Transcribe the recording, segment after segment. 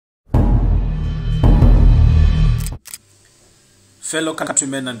Fellow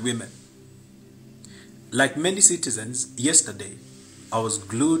countrymen and women, like many citizens, yesterday I was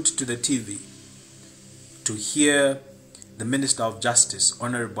glued to the TV to hear the Minister of Justice,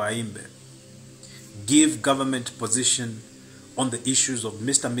 Honorable Aimbe, give government position on the issues of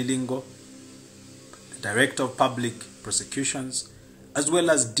Mr. Milingo, the Director of Public Prosecutions, as well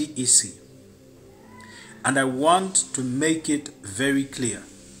as DEC. And I want to make it very clear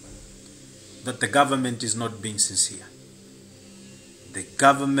that the government is not being sincere. The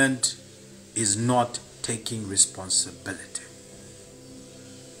government is not taking responsibility.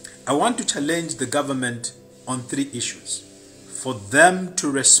 I want to challenge the government on 3 issues for them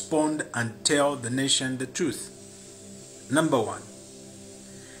to respond and tell the nation the truth. Number 1,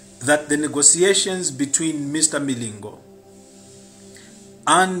 that the negotiations between Mr. Milingo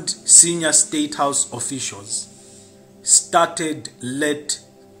and senior State House officials started late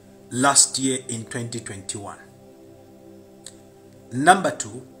last year in 2021. Number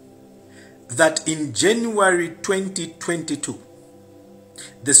 2, that in January 2022,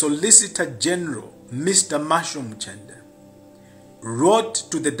 the Solicitor General, Mr. Machel, wrote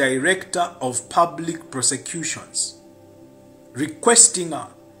to the Director of Public Prosecutions requesting her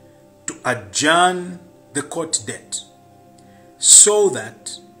to adjourn the court date so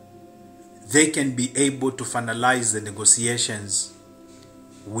that they can be able to finalize the negotiations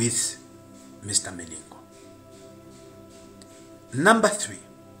with Mr. Milingo. Number 3,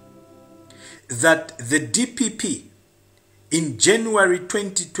 that the DPP in January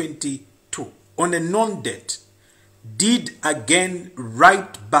 2022 on a non-date did again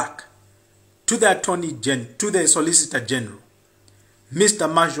write back to the Solicitor General, Mr.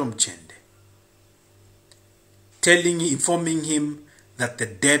 Machel, informing him that the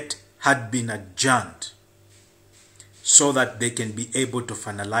date had been adjourned so that they can be able to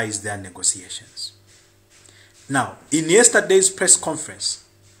finalize their negotiations. Now, in yesterday's press conference,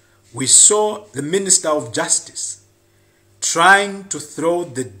 we saw the Minister of Justice trying to throw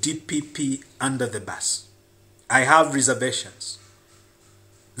the DPP under the bus. I have reservations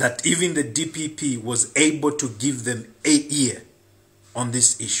that even the DPP was able to give them a ear on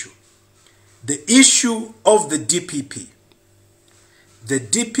this issue. The issue of the DPP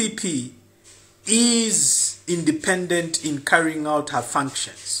is independent in carrying out her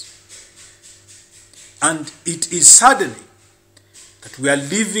functions. And it is saddening that we are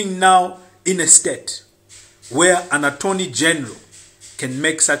living now in a state where an Attorney General can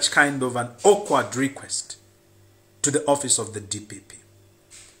make such kind of an awkward request to the office of the DPP.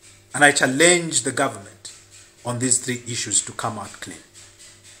 And I challenge the government on these 3 issues to come out clean.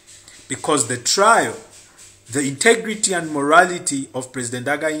 Because the trial, the integrity and morality of President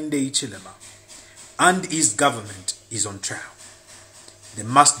Hakainde Hichilema and his government is on trial. They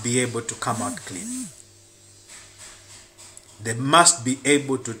must be able to come out clean. They must be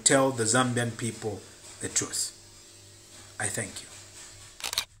able to tell the Zambian people the truth. I thank you.